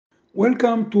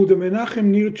Welcome to the Menachem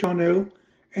Nir channel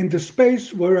and the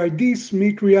space where ideas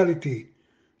meet reality.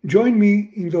 Join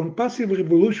me in the unpassive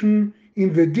revolution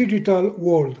in the digital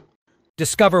world.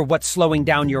 Discover what's slowing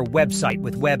down your website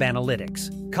with web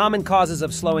analytics. Common causes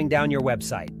of slowing down your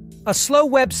website. A slow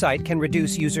website can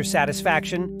reduce user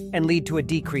satisfaction and lead to a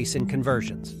decrease in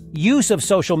conversions. Use of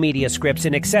social media scripts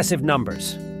in excessive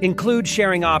numbers. Include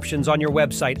sharing options on your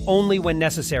website only when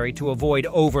necessary to avoid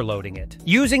overloading it.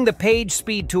 Using the page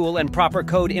speed tool and proper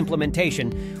code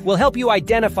implementation will help you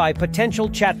identify potential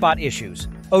chatbot issues.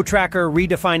 O-Tracker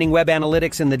redefining web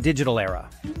analytics in the digital era.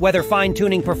 Whether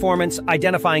fine-tuning performance,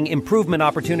 identifying improvement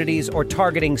opportunities, or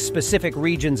targeting specific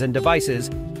regions and devices,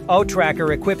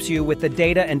 O-Tracker equips you with the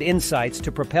data and insights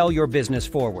to propel your business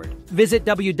forward. Visit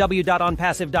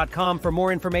www.onpassive.com for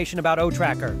more information about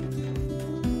O-Tracker.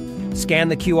 Scan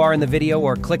the QR in the video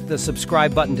or click the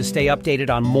subscribe button to stay updated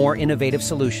on more innovative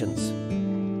solutions.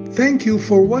 Thank you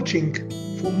for watching.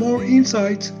 For more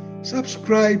insights,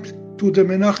 subscribe to the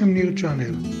Menachem Nir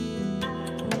channel.